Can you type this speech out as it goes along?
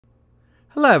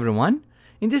Hello everyone.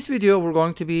 In this video we're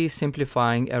going to be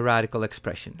simplifying a radical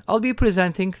expression. I'll be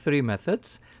presenting three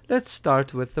methods. Let's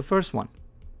start with the first one.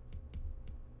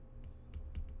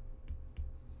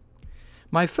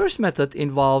 My first method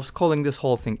involves calling this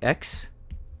whole thing x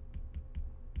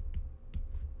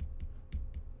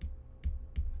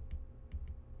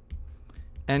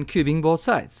and cubing both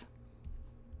sides.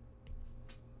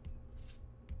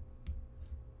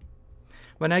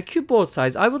 When I cube both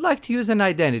sides, I would like to use an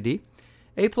identity.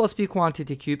 A plus b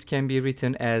quantity cubed can be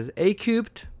written as a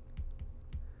cubed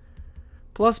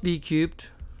plus b cubed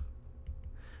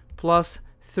plus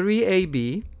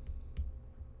 3ab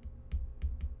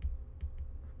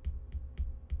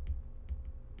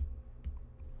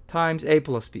times a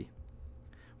plus b,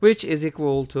 which is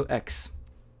equal to x,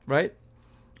 right?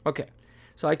 Okay,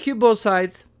 so I cube both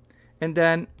sides, and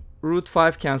then root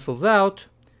 5 cancels out.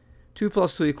 2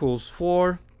 plus 2 equals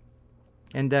 4,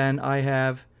 and then I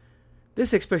have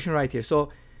this expression right here. So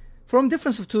from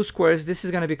difference of two squares, this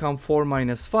is going to become 4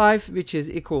 minus 5, which is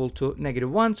equal to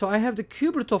 -1. So I have the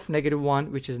cube root of -1,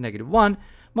 which is -1,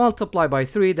 multiplied by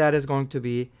 3. That is going to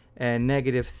be a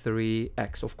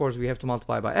 -3x. Of course, we have to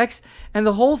multiply by x, and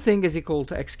the whole thing is equal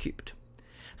to x cubed.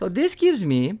 So this gives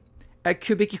me a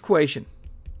cubic equation,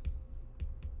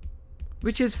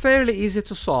 which is fairly easy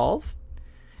to solve.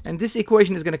 And this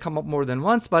equation is going to come up more than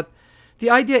once, but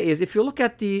the idea is, if you look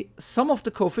at the sum of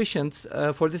the coefficients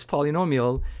for this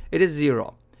polynomial, it is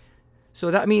 0.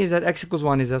 So that means that x equals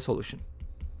 1 is a solution.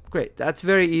 Great, that's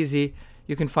very easy.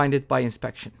 You can find it by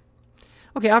inspection.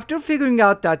 Okay, after figuring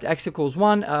out that x equals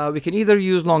 1, we can either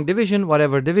use long division,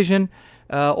 whatever division,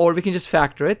 or we can just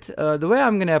factor it. The way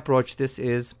I'm going to approach this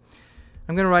is,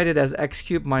 I'm going to write it as x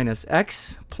cubed minus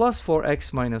x plus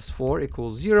 4x minus 4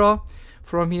 equals 0.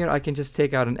 From here, I can just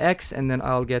take out an x, and then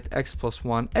I'll get x plus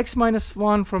 1, x minus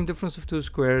 1 from difference of two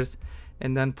squares,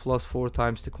 and then plus 4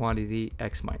 times the quantity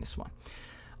x minus 1.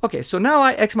 Okay, so now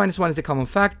x minus 1 is a common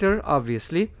factor,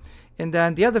 obviously. And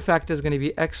then the other factor is going to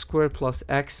be x squared plus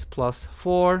x plus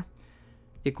 4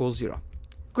 equals 0.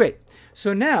 Great.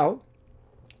 So now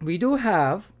we do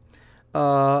have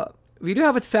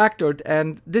it factored,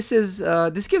 and this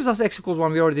gives us x equals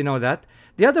 1. We already know that.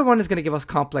 The other one is going to give us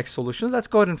complex solutions. Let's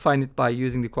go ahead and find it by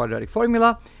using the quadratic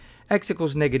formula. X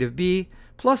equals -b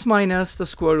plus minus the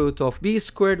square root of b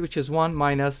squared, which is 1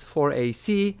 minus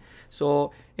 4ac.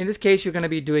 So in this case, you're going to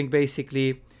be doing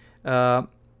basically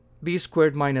b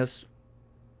squared minus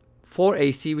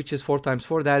 4ac, which is 4 times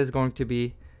 4. That is going to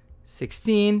be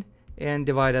 16, and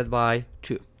divided by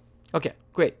 2. Okay,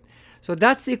 great. So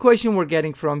that's the equation we're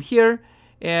getting from here.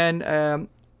 And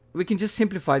we can just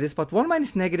simplify this, but 1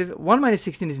 minus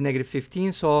 16 is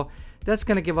 -15, so that's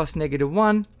going to give us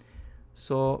 -1.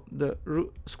 So the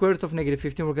square root of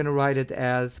 -15, we're going to write it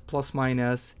as plus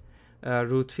minus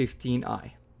root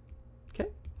 15i. Okay,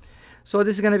 so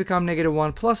this is going to become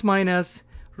 -1 plus minus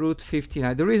root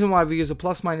 15i. The reason why we use a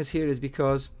plus minus here is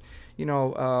because, you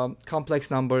know,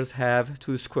 complex numbers have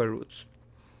two square roots.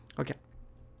 Okay,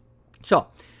 so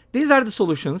these are the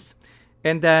solutions.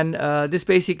 And then this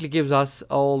basically gives us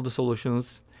all the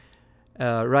solutions,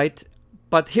 right?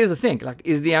 But here's the thing, like,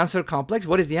 is the answer complex?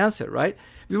 What is the answer, right?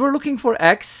 We were looking for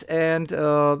x, and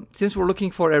since we're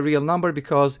looking for a real number,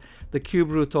 because the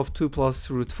cube root of 2 plus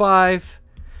root 5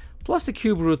 plus the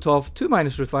cube root of 2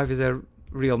 minus root 5 is a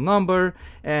real number,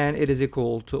 and it is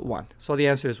equal to 1. So the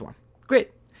answer is 1. Great.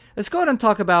 Let's go ahead and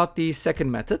talk about the second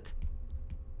method.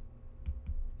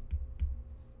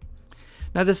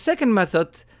 Now, the second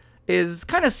method is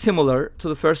kind of similar to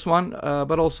the first one,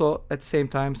 but also at the same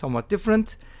time somewhat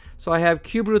different. So I have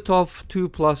cube root of 2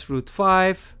 plus root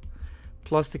 5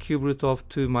 plus the cube root of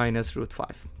 2 minus root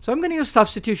 5. So I'm going to use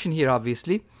substitution here,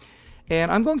 obviously.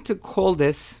 And I'm going to call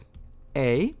this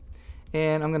A,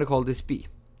 and I'm going to call this B.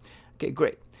 Okay,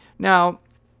 great. Now,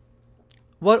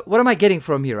 what am I getting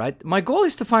from here, right? My goal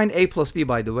is to find A plus B,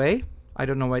 by the way. I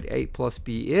don't know what A plus B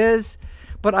is,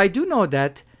 but I do know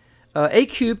that a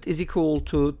cubed is equal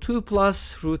to 2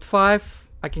 plus root 5.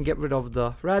 I can get rid of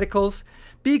the radicals.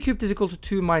 B cubed is equal to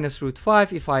 2 minus root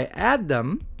 5. If I add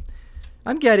them,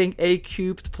 I'm getting a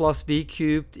cubed plus b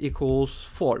cubed equals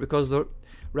 4, because the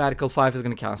radical 5 is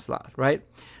going to cancel out, right?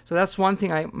 So that's one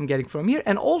thing I'm getting from here.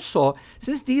 And also,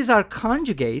 since these are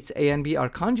conjugates, a and b are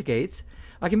conjugates,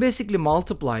 I can basically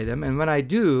multiply them. And when I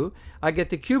do, I get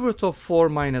the cube root of 4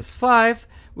 minus 5,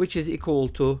 which is equal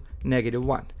to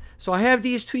 -1. So I have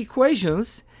these two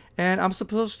equations, and I'm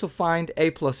supposed to find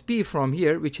a plus b from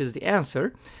here, which is the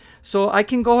answer. So I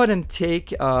can go ahead and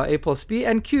take a plus b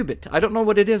and cube it. I don't know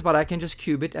what it is, but I can just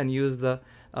cube it and use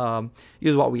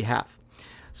what we have.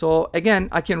 So again,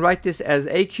 I can write this as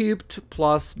a cubed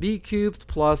plus b cubed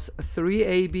plus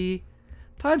 3ab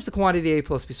times the quantity a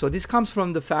plus b. So this comes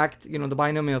from the fact, the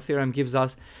binomial theorem gives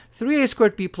us 3a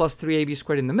squared b plus 3ab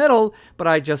squared in the middle, but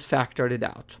I just factored it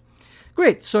out.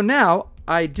 Great. So now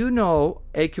I do know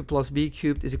a cubed plus b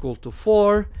cubed is equal to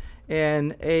 4,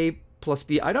 and a plus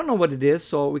b, I don't know what it is,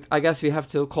 so I guess we have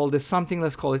to call this something.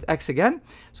 Let's call it x again.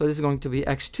 So this is going to be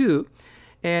x2.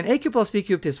 And a cubed plus b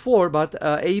cubed is 4, but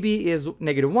ab is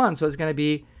 -1, so it's going to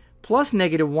be plus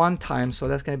 -1 times, so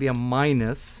that's going to be a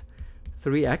minus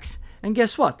 3x. And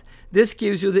guess what? This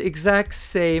gives you the exact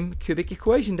same cubic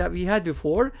equation that we had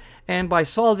before, and by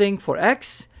solving for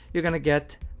x, you're going to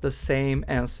get the same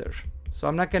answer. So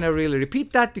I'm not going to really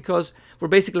repeat that because we're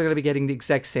basically going to be getting the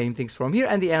exact same things from here,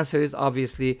 and the answer is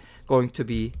obviously going to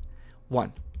be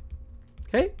 1.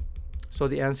 Okay? So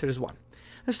the answer is 1.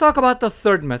 Let's talk about the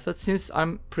third method. Since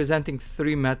I'm presenting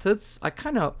 3 methods, I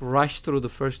kind of rushed through the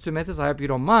first 2 methods. I hope you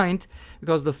don't mind,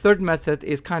 because the third method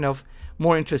is kind of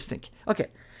more interesting. Okay,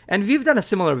 and we've done a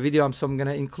similar video, so I'm going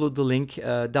to include the link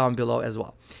down below as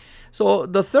well. So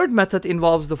the third method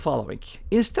involves the following.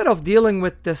 Instead of dealing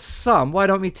with the sum, why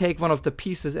don't we take one of the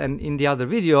pieces, and in the other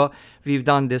video, we've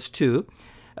done this too.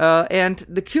 And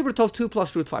the cube root of 2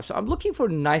 plus root 5. So I'm looking for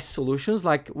nice solutions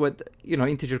like with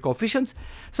integer coefficients.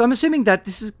 So I'm assuming that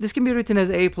this can be written as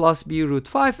a plus b root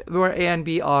 5, where a and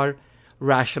b are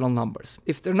rational numbers.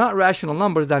 If they're not rational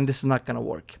numbers, then this is not going to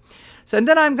work. So and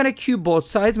then I'm going to cube both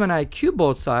sides. When I cube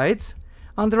both sides,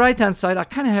 on the right hand side, I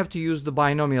kind of have to use the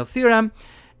binomial theorem.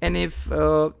 And if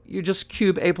you just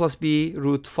cube a plus b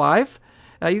root 5,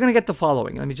 you're going to get the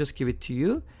following. Let me just give it to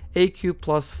you. A cubed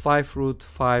plus 5 root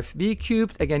 5b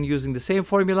cubed, again using the same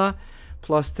formula,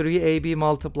 plus 3ab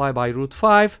multiplied by root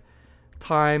 5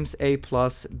 times a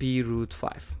plus b root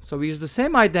 5. So we use the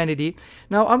same identity.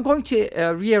 Now I'm going to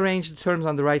rearrange the terms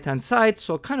on the right hand side,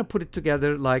 so kind of put it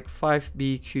together like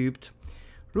 5b cubed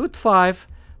root 5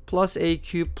 plus a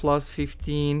cubed plus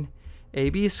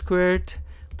 15ab squared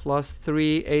plus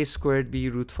 3a squared b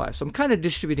root 5. So I'm kind of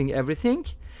distributing everything.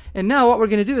 And now what we're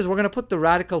going to do is we're going to put the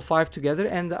radical 5 together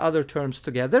and the other terms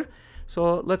together.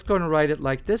 So let's go and write it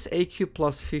like this. A cubed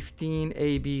plus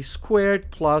 15ab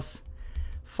squared plus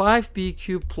 5b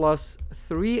cubed plus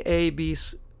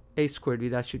 3ab a squared b.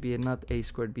 That should be not a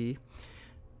squared b.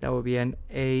 That would be an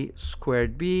a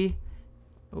squared b.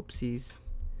 Oopsies.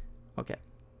 Okay.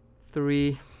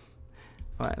 3.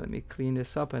 All right, let me clean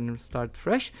this up and start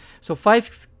fresh. So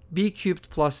 5b cubed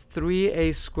plus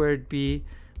 3a squared b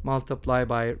multiplied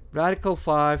by radical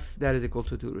 5, that is equal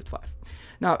to 2 root 5.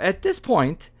 Now, at this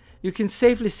point, you can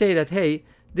safely say that, hey,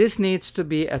 this needs to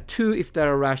be a 2 if there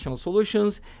are rational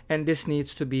solutions, and this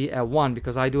needs to be a 1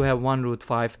 because I do have 1 root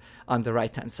 5 on the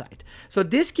right-hand side. So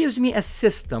this gives me a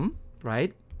system,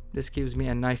 right? This gives me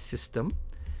a nice system.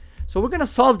 So we're going to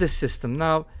solve this system.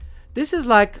 Now, this is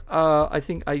like, I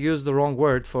think I used the wrong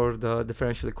word for the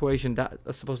differential equation that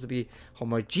is supposed to be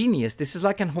homogeneous. This is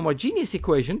like an homogeneous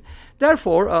equation.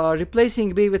 Therefore,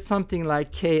 replacing b with something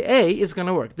like ka is going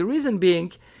to work. The reason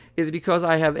being is because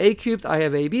I have a cubed, I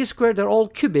have ab squared. They're all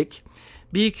cubic,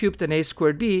 b cubed and a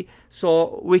squared b.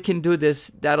 So we can do this.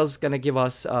 That is going to give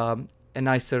us a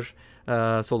nicer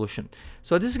solution.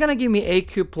 So this is going to give me a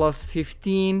cubed plus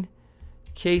 15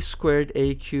 k squared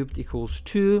a cubed equals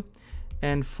 2.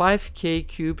 And 5k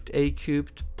cubed a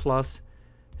cubed plus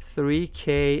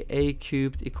 3k a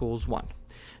cubed equals 1.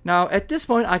 Now, at this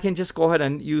point, I can just go ahead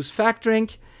and use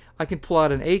factoring. I can pull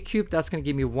out an a cubed. That's going to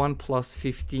give me 1 plus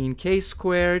 15k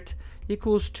squared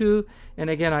equals 2.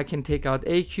 And again, I can take out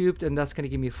a cubed, and that's going to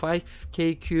give me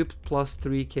 5k cubed plus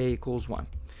 3k equals 1.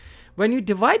 When you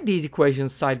divide these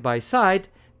equations side by side,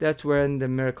 that's when the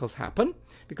miracles happen,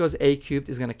 because a cubed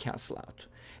is going to cancel out.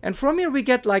 And from here, we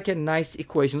get like a nice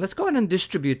equation. Let's go ahead and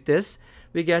distribute this.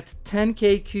 We get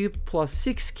 10k cubed plus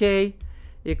 6k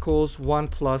equals 1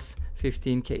 plus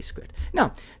 15k squared.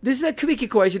 Now, this is a cubic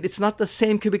equation. It's not the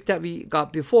same cubic that we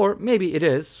got before. Maybe it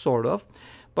is, sort of.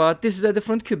 But this is a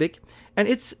different cubic. And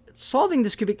it's solving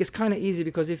this cubic is kind of easy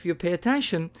because if you pay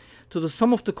attention to the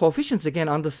sum of the coefficients, again,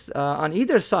 on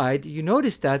either side, you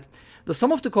notice that the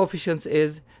sum of the coefficients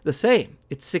is the same.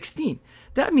 It's 16.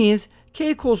 That means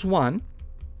k equals 1.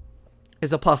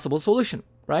 Is a possible solution,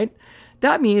 right?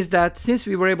 That means that since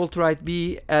we were able to write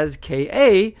b as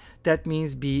ka, that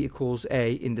means b equals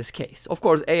a in this case. Of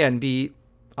course, a and b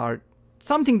are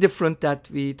something different that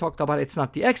we talked about. It's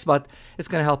not the x, but it's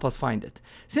going to help us find it.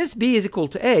 Since b is equal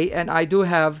to a, and I do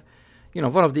have,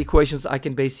 one of the equations I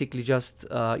can basically just,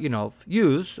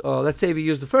 use. Let's say we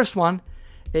use the first one,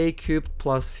 a cubed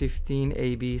plus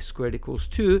 15ab squared equals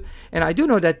 2. And I do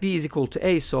know that b is equal to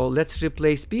a, so let's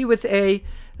replace b with a.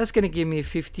 That's going to give me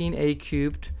 15a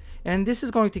cubed. And this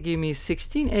is going to give me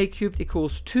 16a cubed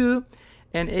equals 2.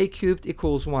 And a cubed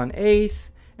equals 1/8.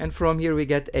 And from here we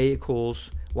get a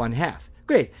equals 1/2.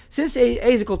 Great. Since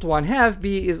a is equal to 1/2,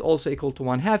 b is also equal to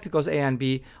 1/2 because a and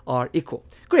b are equal.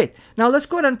 Great. Now let's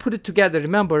go ahead and put it together.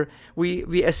 Remember,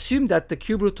 we assume that the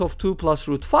cube root of 2 plus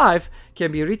root 5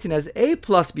 can be written as a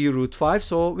plus b root 5.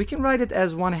 So we can write it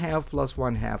as 1/2 plus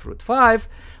 1/2 root 5.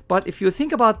 But if you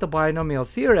think about the binomial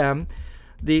theorem,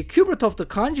 the cube root of the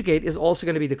conjugate is also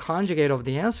going to be the conjugate of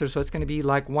the answer. So it's going to be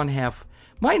like 1/2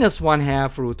 minus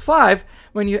 1/2 root 5.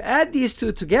 When you add these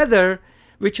two together,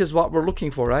 which is what we're looking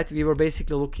for, right? We were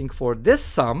basically looking for this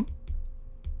sum.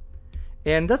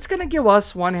 And that's going to give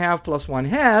us 1/2 plus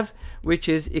 1/2, which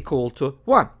is equal to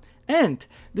 1. And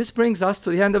this brings us to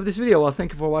the end of this video. Well,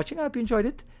 thank you for watching. I hope you enjoyed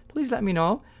it. Please let me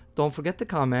know. Don't forget to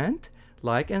comment,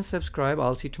 like, and subscribe.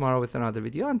 I'll see you tomorrow with another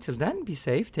video. Until then, be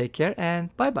safe, take care,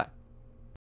 and bye-bye.